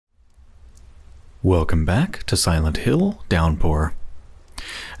Welcome back to Silent Hill Downpour.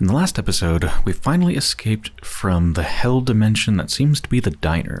 In the last episode, we finally escaped from the hell dimension that seems to be the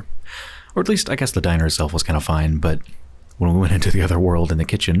diner. Or at least, I guess the diner itself was kind of fine, but when we went into the other world in the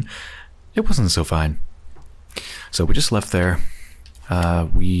kitchen, it wasn't so fine. So we just left there.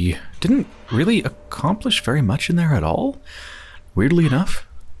 We didn't really accomplish very much in there at all. Weirdly enough,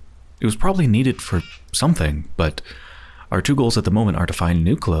 it was probably needed for something, but our two goals at the moment are to find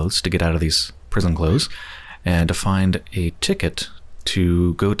new clothes to get out of these prison clothes, and to find a ticket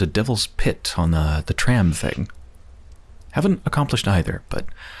to go to Devil's Pit on the tram thing. Haven't accomplished either, but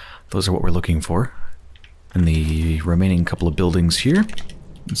those are what we're looking for. And the remaining couple of buildings here,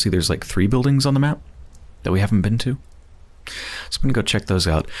 you can see there's like 3 buildings on the map that we haven't been to. So I'm gonna go check those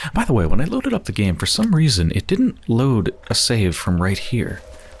out. By the way, when I loaded up the game, for some reason it didn't load a save from right here,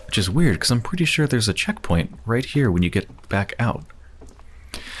 which is weird because I'm pretty sure there's a checkpoint right here when you get back out.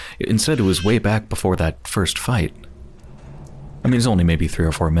 Instead, it was way back before that first fight. I mean, it's only maybe 3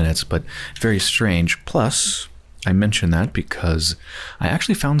 or 4 minutes, but very strange. Plus, I mention that because I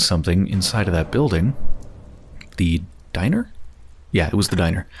actually found something inside of that building. The diner? Yeah, it was the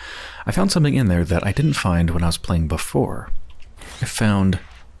diner. I found something in there that I didn't find when I was playing before. I found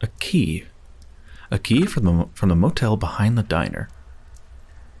a key. A key from the motel behind the diner.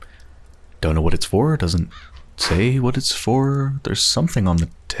 Don't know what it's for, doesn't say what it's for. There's something on the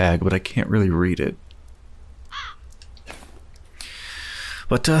tag, but I can't really read it.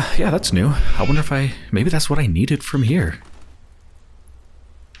 But yeah, that's new. I wonder if maybe that's what I needed from here.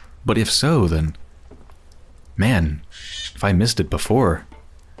 But if so, then man, if I missed it before,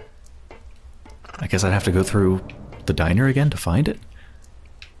 I guess I'd have to go through the diner again to find it.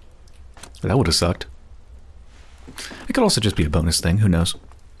 That would have sucked. It could also just be a bonus thing, who knows.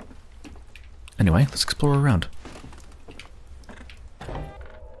 Anyway, let's explore around.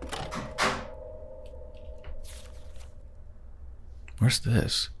 Where's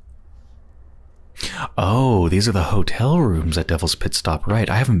this? Oh, these are the hotel rooms at Devil's Pit Stop, right?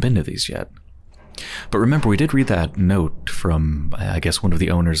 I haven't been to these yet. But remember, we did read that note from, I guess, one of the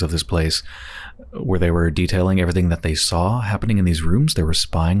owners of this place, where they were detailing everything that they saw happening in these rooms. They were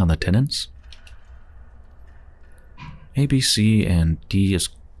spying on the tenants. A, B, C, and D is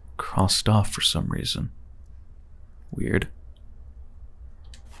crossed off for some reason. Weird.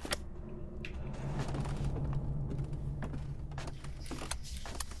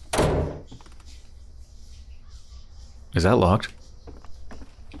 Is that locked?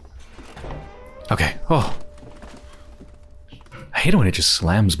 Okay. Oh. I hate it when it just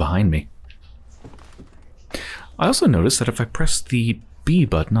slams behind me. I also noticed that if I press the B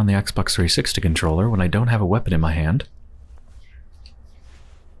button on the Xbox 360 controller when I don't have a weapon in my hand,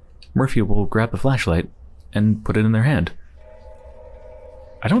 Murphy will grab the flashlight and put it in their hand.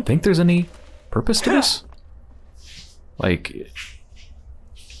 I don't think there's any purpose to this. Like,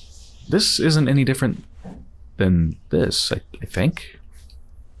 this isn't any different than this, I think.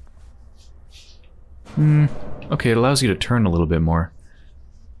 Okay, it allows you to turn a little bit more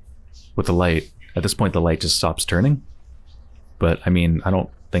with the light. At this point, the light just stops turning. But, I mean, I don't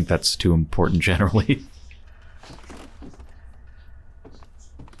think that's too important generally.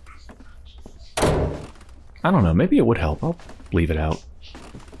 I don't know, maybe it would help. I'll leave it out.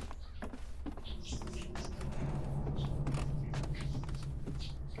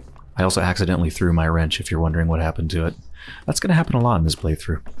 I also accidentally threw my wrench, if you're wondering what happened to it. That's going to happen a lot in this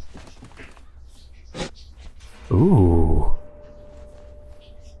playthrough. Ooh.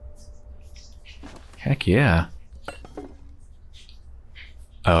 Heck yeah.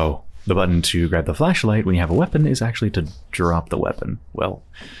 Oh, the button to grab the flashlight when you have a weapon is actually to drop the weapon. Well,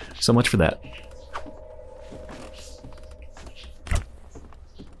 so much for that.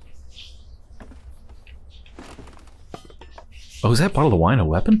 Oh, is that bottle of wine a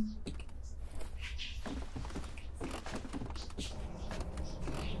weapon?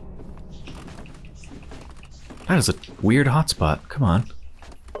 That is a weird hotspot. Come on.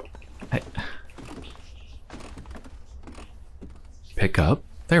 Pick up.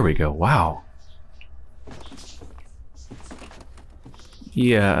 There we go. Wow.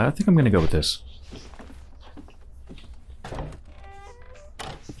 Yeah, I think I'm gonna go with this.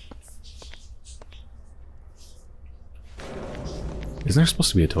 Isn't there supposed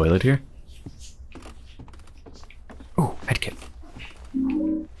to be a toilet here? Oh, medkit.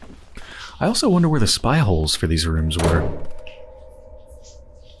 I also wonder where the spy holes for these rooms were.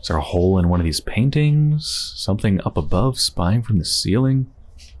 Is there a hole in one of these paintings? Something up above spying from the ceiling?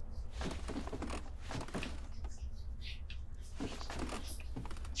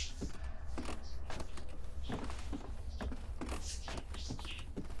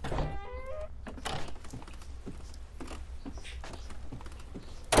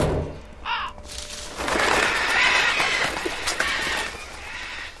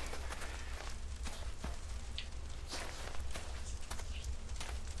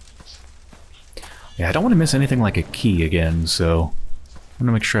 Yeah, I don't want to miss anything like a key again, so I'm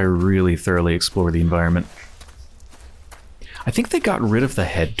gonna make sure I really thoroughly explore the environment. I think they got rid of the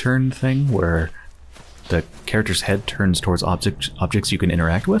head turn thing, where the character's head turns towards objects you can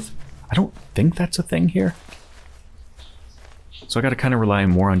interact with. I don't think that's a thing here. So I gotta kind of rely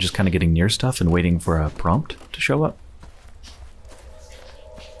more on just kind of getting near stuff and waiting for a prompt to show up.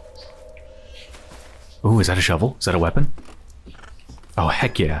 Ooh, is that a shovel? Is that a weapon? Oh,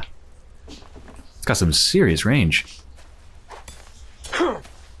 heck yeah. It's got some serious range.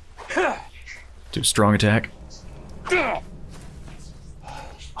 Dude, strong attack. Oh,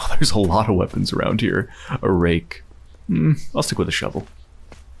 there's a lot of weapons around here. A rake. I'll stick with a shovel.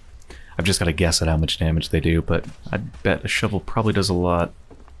 I've just got to guess at how much damage they do, but I'd bet a shovel probably does a lot.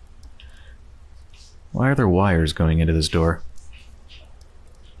 Why are there wires going into this door?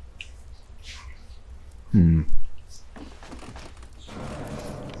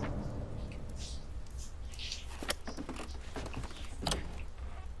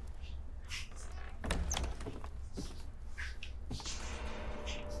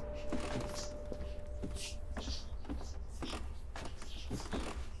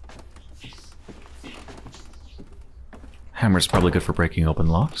 Hammer's probably good for breaking open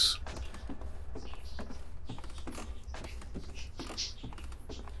locks.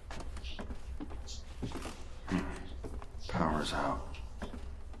 Power's out.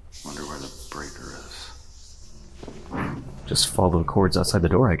 Wonder where the breaker is. Just follow the cords outside the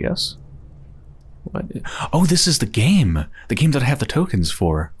door, I guess. What? Oh, this is the game! The game that I have the tokens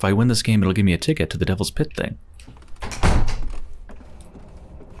for. If I win this game, it'll give me a ticket to the Devil's Pit thing.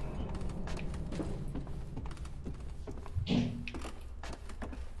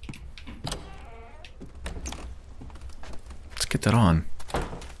 Let's get that on.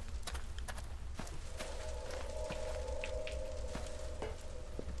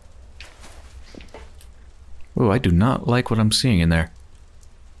 Oh, I do not like what I'm seeing in there.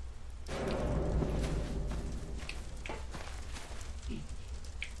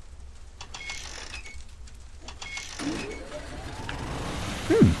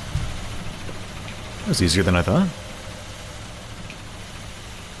 That was easier than I thought.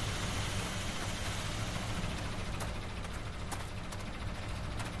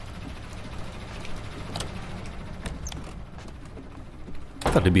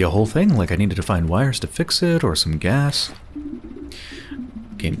 I thought it'd be a whole thing, like I needed to find wires to fix it, or some gas.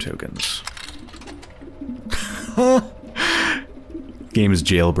 Game tokens. Game's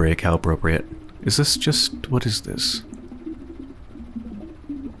jailbreak, how appropriate. Is this just... what is this?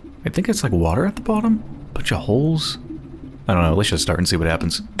 I think it's like water at the bottom? Bunch of holes? I don't know, let's just start and see what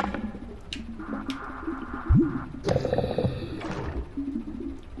happens.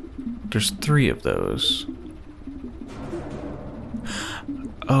 There's 3 of those.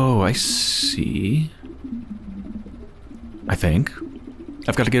 Oh, I see. I think.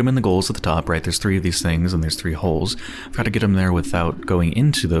 I've got to get them in the goals at the top, right? There's 3 of these things and there's 3 holes. I've got to get them there without going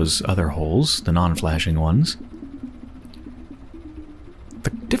into those other holes, the non-flashing ones. The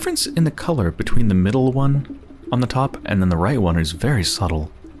difference in the color between the middle one on the top and then the right one is very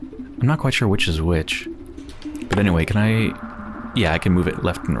subtle. I'm not quite sure which is which. But anyway, can I... yeah, I can move it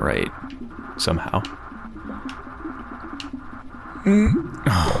left and right. Somehow.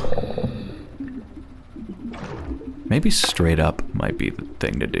 Maybe straight up might be the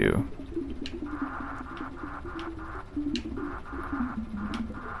thing to do.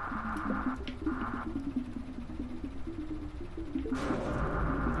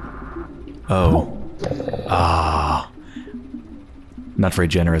 Oh. Ah. Not very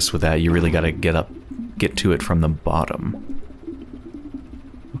generous with that. You really gotta get to it from the bottom.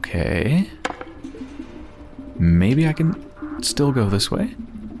 Okay. Maybe I can still go this way.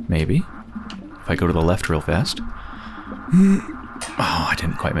 Maybe. If I go to the left real fast. Oh, I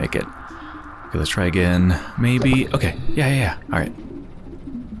didn't quite make it. Okay, let's try again. Maybe. Okay. Yeah. Alright.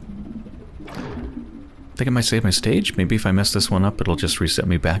 Think I might save my stage. Maybe if I mess this one up, it'll just reset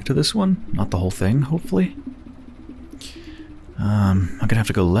me back to this one. Not the whole thing, hopefully. I'm gonna have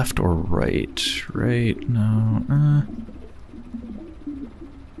to go left or right. Right? No.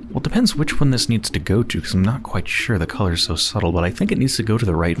 Well, it depends which one this needs to go to, because I'm not quite sure. The color's so subtle, but I think it needs to go to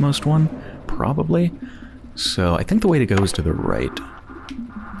the rightmost one. Probably. So I think the way to go is to the right.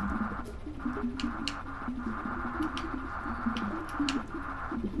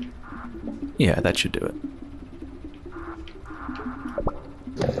 Yeah, that should do it.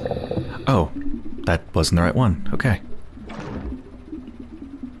 Oh, that wasn't the right one. Okay.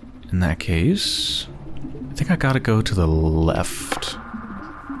 In that case, I think I gotta go to the left.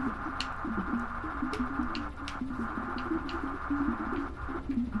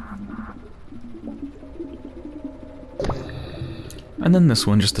 And then this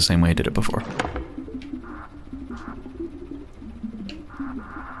one just the same way I did it before.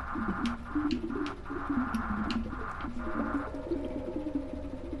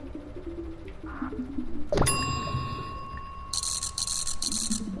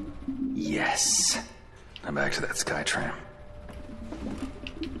 Yes. Now back to that sky tram.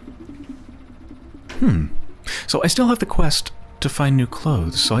 So I still have the quest to find new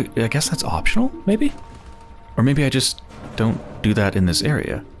clothes, so I guess that's optional, maybe? Or maybe I just don't do that in this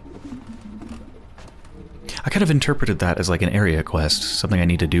area. I kind of interpreted that as like an area quest, something I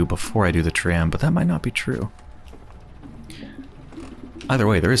need to do before I do the tram, but that might not be true. Either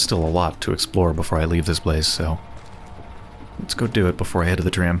way, there is still a lot to explore before I leave this place, so let's go do it before I head to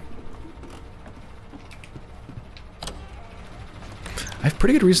the tram. I have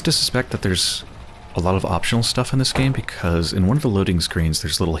pretty good reason to suspect that there's a lot of optional stuff in this game, because in one of the loading screens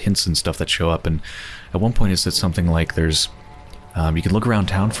there's little hints and stuff that show up, and at one point it said something like there's you can look around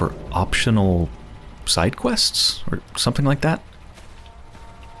town for optional side quests or something like that.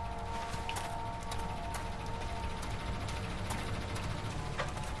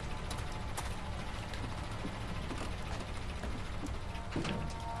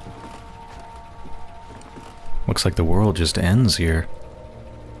 Looks like the world just ends here.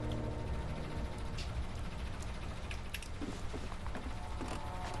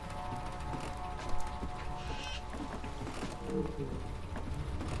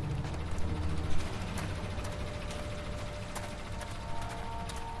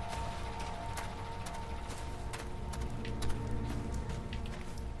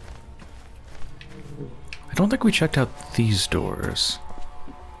 I don't think we checked out these doors.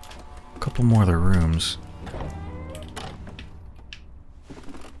 A couple more of the rooms.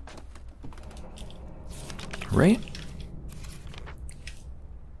 Right?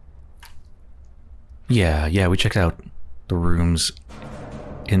 Yeah, we checked out the rooms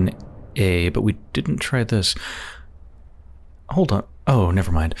in A, but we didn't try this. Hold on. Oh,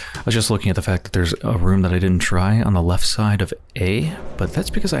 never mind. I was just looking at the fact that there's a room that I didn't try on the left side of A, but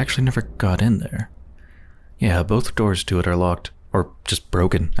that's because I actually never got in there. Yeah, both doors to it are locked. Or just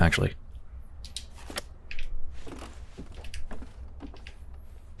broken, actually.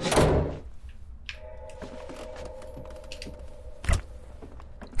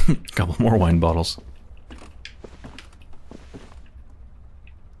 Couple more wine bottles.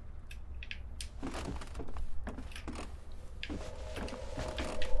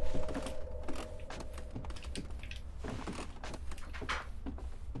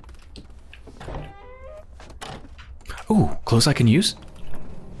 Ooh, clothes I can use?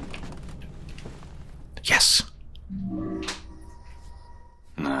 Yes!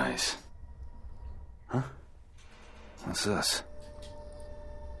 Nice. Huh? What's this?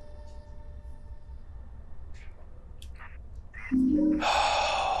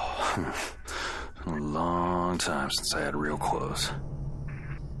 A long time since I had real clothes.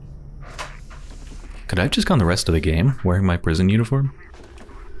 Could I have just gone the rest of the game wearing my prison uniform?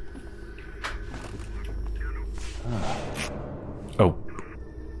 Oh.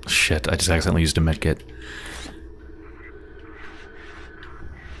 Shit, I just accidentally used a medkit.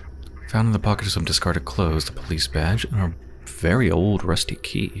 Found in the pocket of some discarded clothes, the police badge, and a very old rusty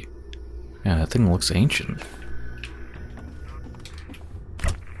key. Yeah, that thing looks ancient.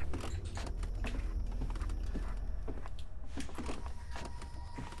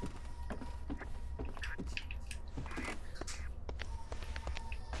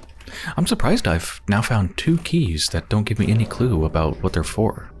 I'm surprised I've now found 2 keys that don't give me any clue about what they're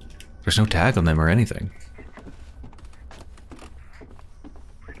for. There's no tag on them or anything.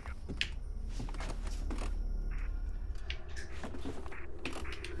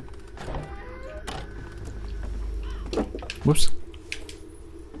 Whoops.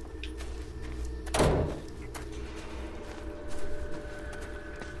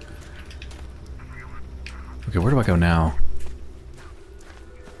 Okay, where do I go now?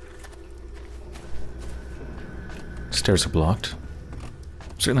 Stairs are blocked.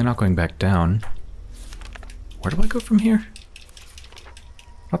 Certainly not going back down. Where do I go from here?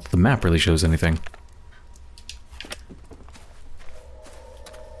 Not that the map really shows anything.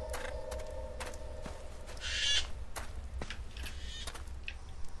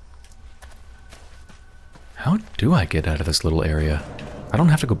 How do I get out of this little area? I don't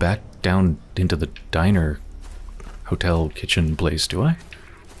have to go back down into the diner, hotel, kitchen place, do I?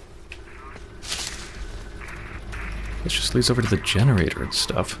 This just leads over to the generator and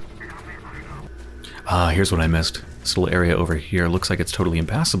stuff. Ah, here's what I missed. This little area over here looks like it's totally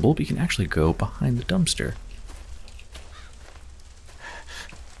impassable, but you can actually go behind the dumpster.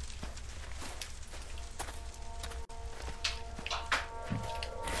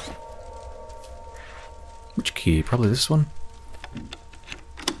 Which key? Probably this one?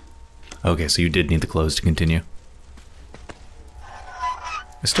 Okay, so you did need the clothes to continue.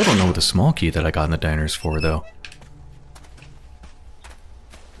 I still don't know what the small key that I got in the diner is for, though.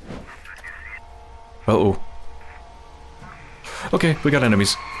 Uh-oh. Okay, we got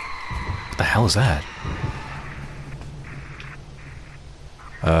enemies. What the hell is that?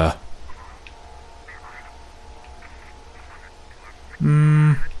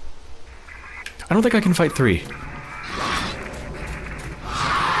 I don't think I can fight 3.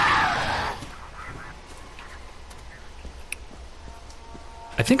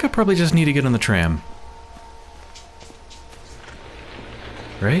 I think I probably just need to get on the tram.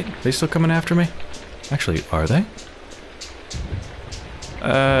 Right? They still coming after me? Actually, are they?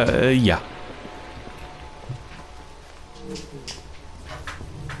 Yeah.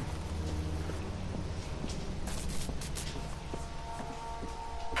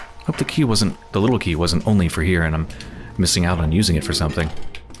 Hope the key wasn't, the little key wasn't only for here and I'm missing out on using it for something.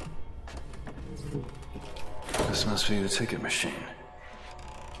 This must be the ticket machine.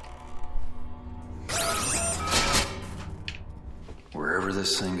 Wherever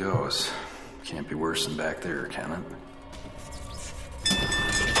this thing goes, can't be worse than back there, can it?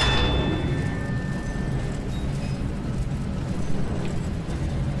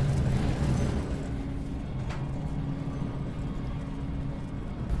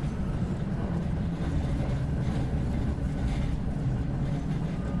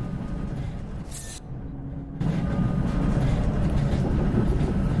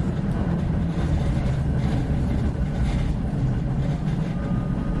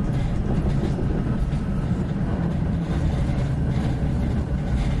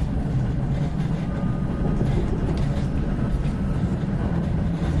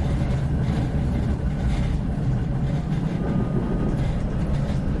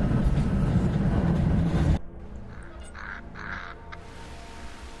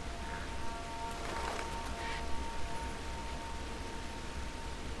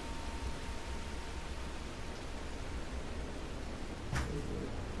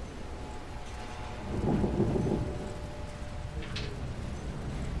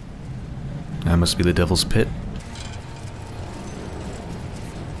 That must be the Devil's Pit.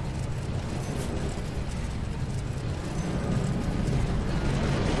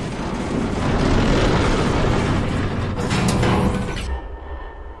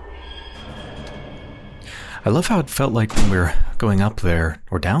 I love how it felt like when we were going up there,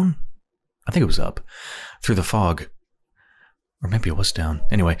 or down? I think it was up, through the fog. Or maybe it was down.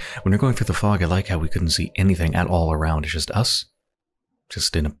 Anyway, when we were going through the fog, I like how we couldn't see anything at all around. It's just us,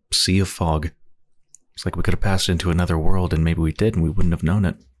 just in a sea of fog. It's like we could have passed into another world, and maybe we did, and we wouldn't have known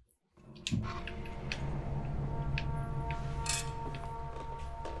it.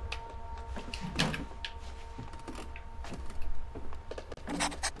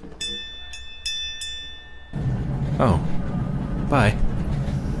 Oh. Bye.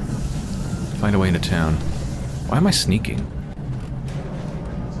 Find a way into town. Why am I sneaking?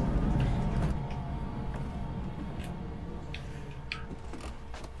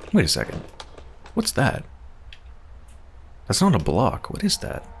 Wait a second. What's that? That's not a block. What is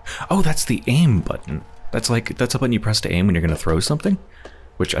that? Oh, that's the aim button. That's a button you press to aim when you're gonna throw something?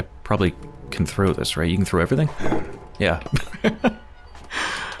 Which I probably can throw this, right? You can throw everything? Yeah.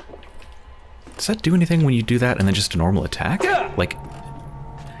 Does that do anything when you do that and then just a normal attack? Like,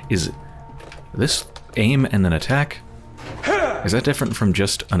 is this aim and then attack? Is that different from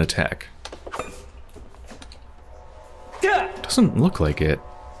just an attack? Doesn't look like it.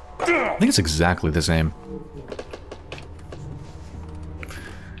 I think it's exactly the same.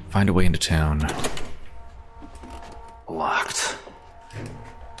 Find a way into town. Locked.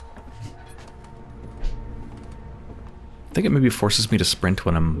 I think it maybe forces me to sprint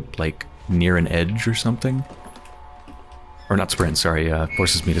when I'm, like, near an edge or something. Or not sprint, sorry,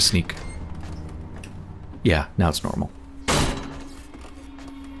 forces me to sneak. Yeah, now it's normal.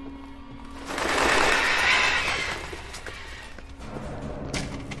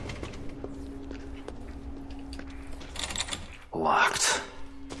 Locked.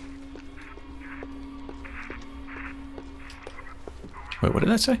 Wait, what did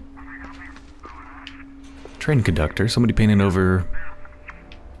that say? Train conductor, somebody painting over...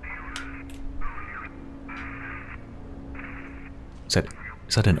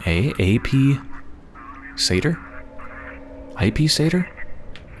 Is that an A? AP? Satyr? IP Satyr?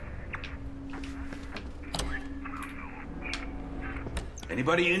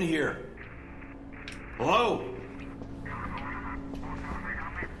 Anybody in here? Hello?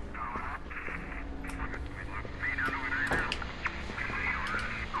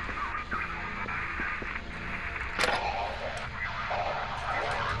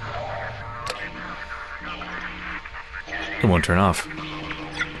 won't turn off.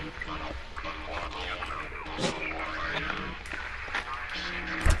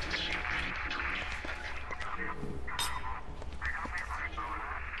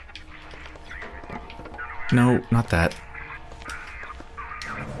 No, not that.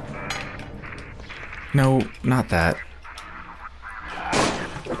 No, not that.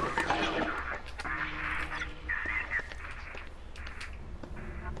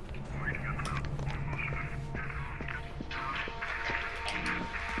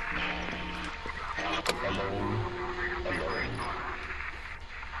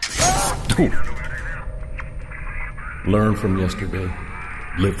 Ooh. Learn from yesterday,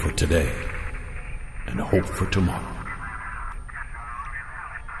 live for today, and hope for tomorrow.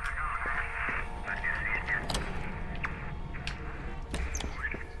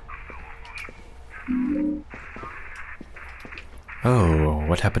 Oh,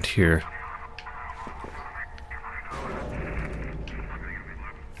 what happened here?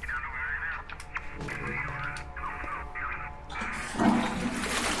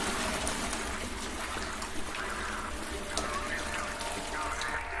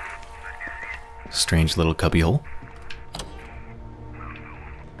 Strange little cubbyhole.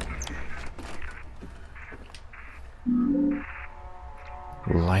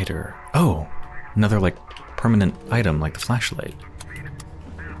 Lighter. Oh, another like permanent item like the flashlight.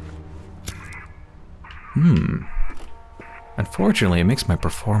 Unfortunately, it makes my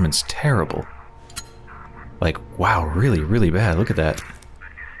performance terrible. Like, wow, really, really bad. Look at that.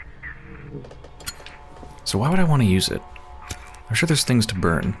 So why would I want to use it? I'm sure there's things to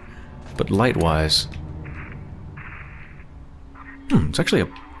burn. But light-wise... it's actually a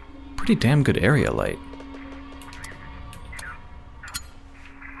pretty damn good area light.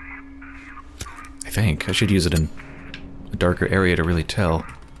 I think. I should use it in a darker area to really tell.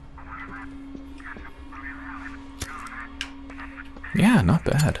 Yeah, not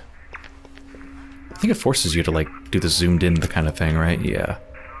bad. I think it forces you to, like, do the zoomed-in kind of thing, right? Yeah.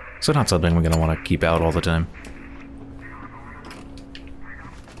 So not something we're gonna want to keep out all the time.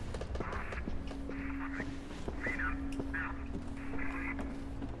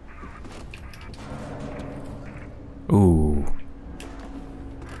 Ooh.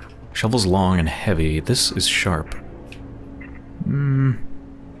 Shovel's long and heavy. This is sharp. I'm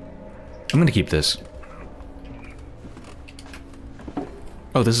gonna keep this.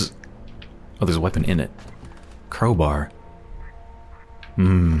 Oh, this is... Oh, there's a weapon in it. Crowbar.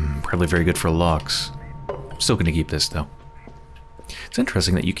 Probably very good for locks. Still gonna keep this, though. It's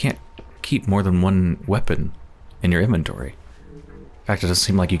interesting that you can't keep more than one weapon in your inventory. In fact, it doesn't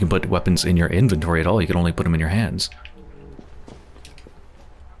seem like you can put weapons in your inventory at all. You can only put them in your hands.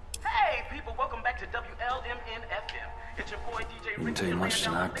 Hey, people, welcome back to WLMN-FM. It's your boy DJ Wouldn't take much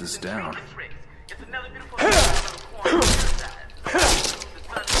to knock this down. It's another beautiful day around the corner. The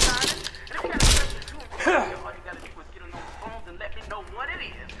sun is shining, and if you got a question to me, all you gotta do is get on those phones and let me know what it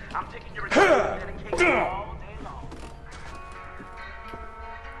is. I'm taking your request and dedication all day long.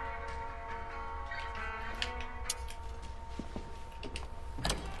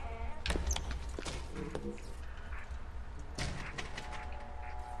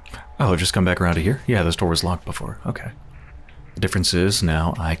 Oh, just come back around to here? Yeah, this door was locked before. Okay. The difference is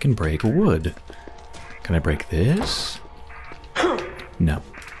now I can break wood. Can I break this? No.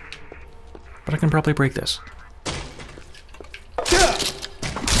 But I can probably break this.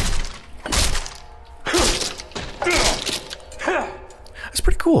 That's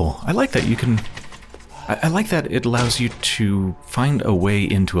pretty cool. I like that you can... I like that it allows you to find a way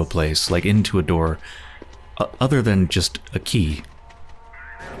into a place, like into a door, other than just a key.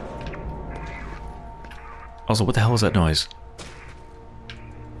 Also, what the hell is that noise?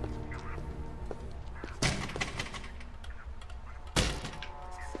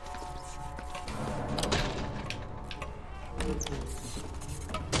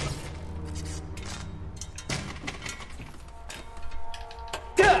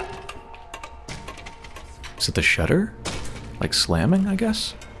 Is it the shutter? Like slamming, I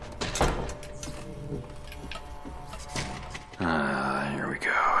guess? Here we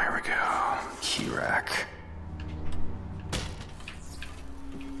go. Key rack.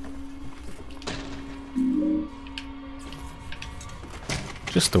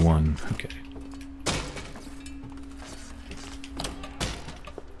 Just the one, okay.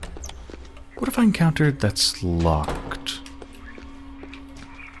 What if I encountered that's locked?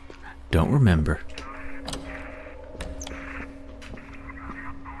 Don't remember.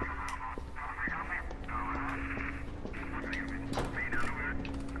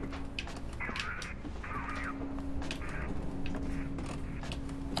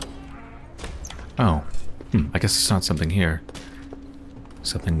 Oh, I guess it's not something here.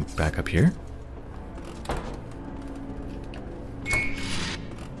 Something back up here?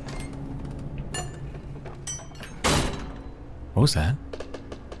 What was that?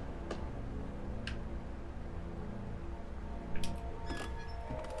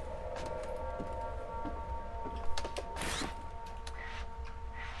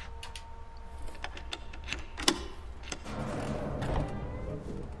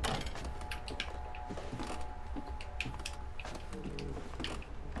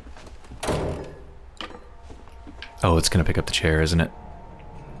 Oh, it's gonna pick up the chair, isn't it?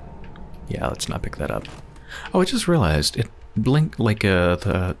 Yeah, let's not pick that up. Oh, I just realized it blinked like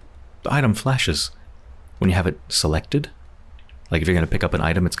the item flashes when you have it selected. Like if you're gonna pick up an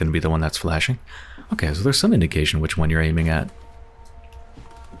item, it's gonna be the one that's flashing. Okay, so there's some indication which one you're aiming at.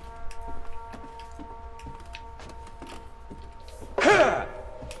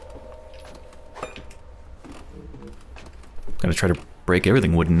 Gonna try to break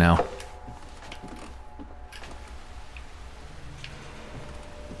everything wooden now.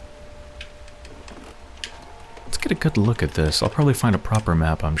 Get a good look at this. I'll probably find a proper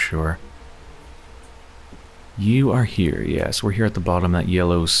map, I'm sure. You are here. Yes, we're here at the bottom, that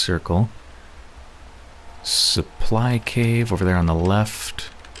yellow circle. Supply cave over there on the left.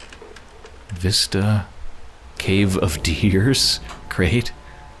 Vista. Cave of Deers. Great.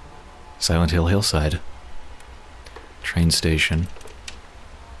 Silent Hill Hillside. Train station.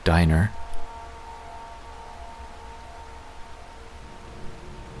 Diner.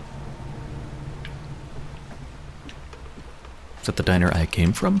 Is that the diner I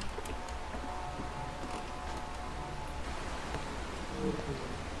came from?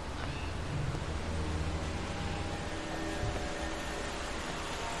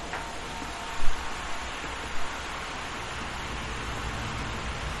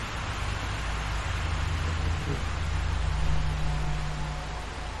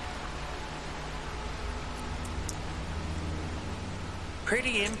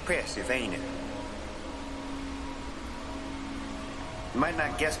 Pretty impressive, ain't it? You might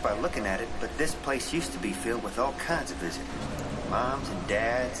not guess by looking at it, but this place used to be filled with all kinds of visitors. Moms and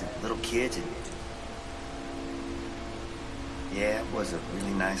dads and little kids and... Yeah, it was a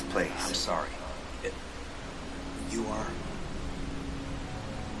really nice place. I'm sorry. You are?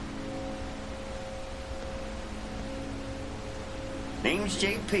 Name's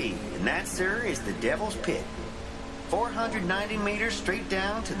JP, and that, sir, is the Devil's Pit. 490 meters straight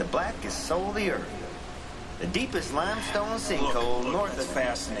down to the blackest soul of the earth. The deepest limestone sinkhole north that's of...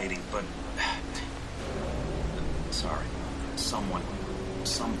 fascinating, but... Sorry.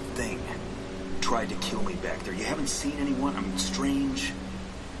 Something tried to kill me back there. You haven't seen anyone? I mean, strange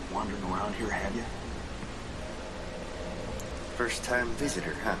wandering around here, have you? First-time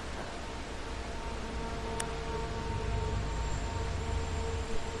visitor, huh?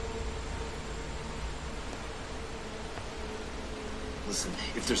 Listen,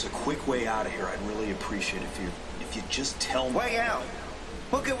 if there's a quick way out of here, I'd really appreciate it if you just tell me. Way out?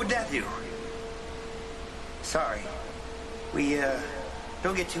 What good would that do? Sorry. We,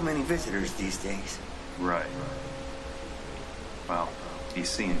 don't get too many visitors these days. Right. Well, be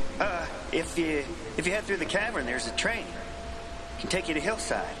seen. If you head through the cavern, there's a train. Can take you to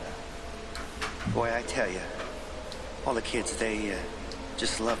Hillside. Boy, I tell you, all the kids, they,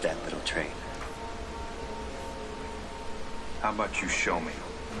 just love that little train. How about you show me?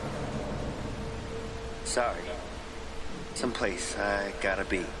 Sorry. Someplace I gotta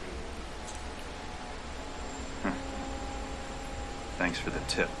be. Thanks for the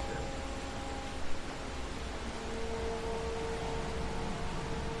tip.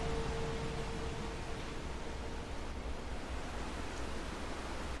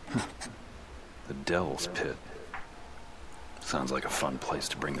 The Devil's Pit. Sounds like a fun place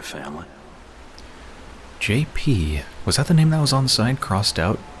to bring the family. JP. Was that the name that was on the side, crossed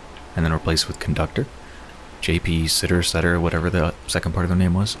out, and then replaced with conductor? JP, sitter, setter, whatever the second part of the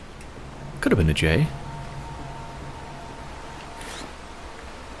name was. Could have been a J.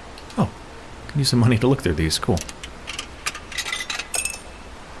 Oh, can use some money to look through these. Cool.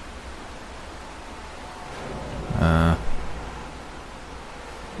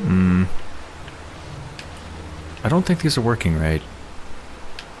 I don't think these are working right.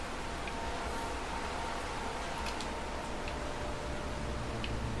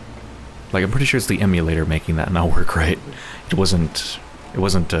 Like, I'm pretty sure it's the emulator making that not work right. It wasn't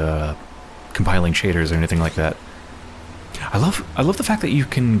compiling shaders or anything like that. I love the fact that you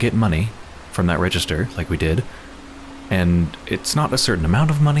can get money from that register, like we did, and it's not a certain amount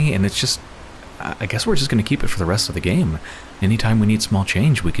of money, and it's just, I guess we're just going to keep it for the rest of the game. Anytime we need small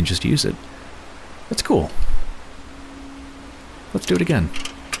change, we can just use it. That's cool. Let's do it again.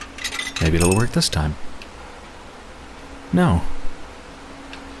 Maybe it'll work this time. No.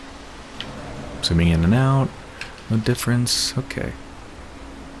 Zooming in and out. No difference. Okay.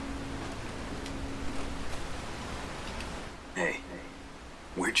 Hey,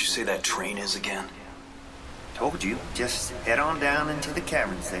 where'd you say that train is again? Told you, just head on down into the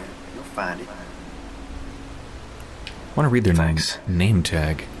caverns there. You'll find it. I want to read their Thanks. name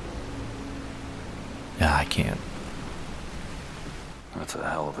tag. Yeah, I can't. That's a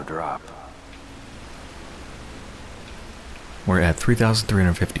hell of a drop. We're at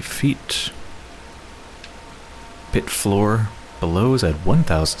 3,350 feet. Pit floor below is at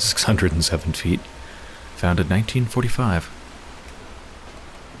 1,607 feet. Founded 1945.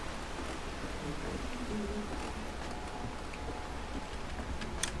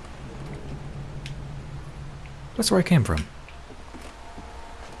 That's where I came from.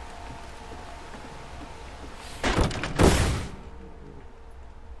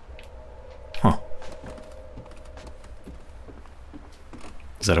 Huh.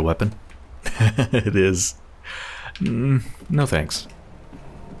 Is that a weapon? It is. No thanks.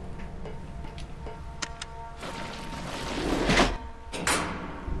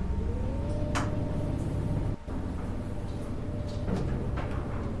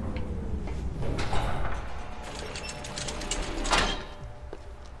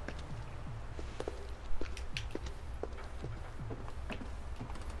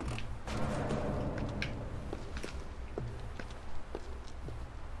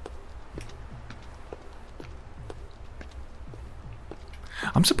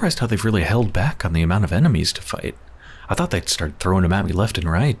 I'm surprised how they've really held back on the amount of enemies to fight. I thought they'd start throwing them at me left and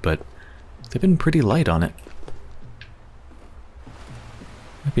right, but they've been pretty light on it.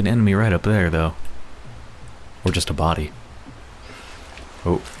 Might be an enemy right up there, though. Or just a body.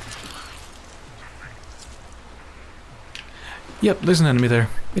 Oh. Yep, there's an enemy there.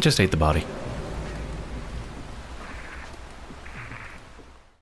 It just ate the body.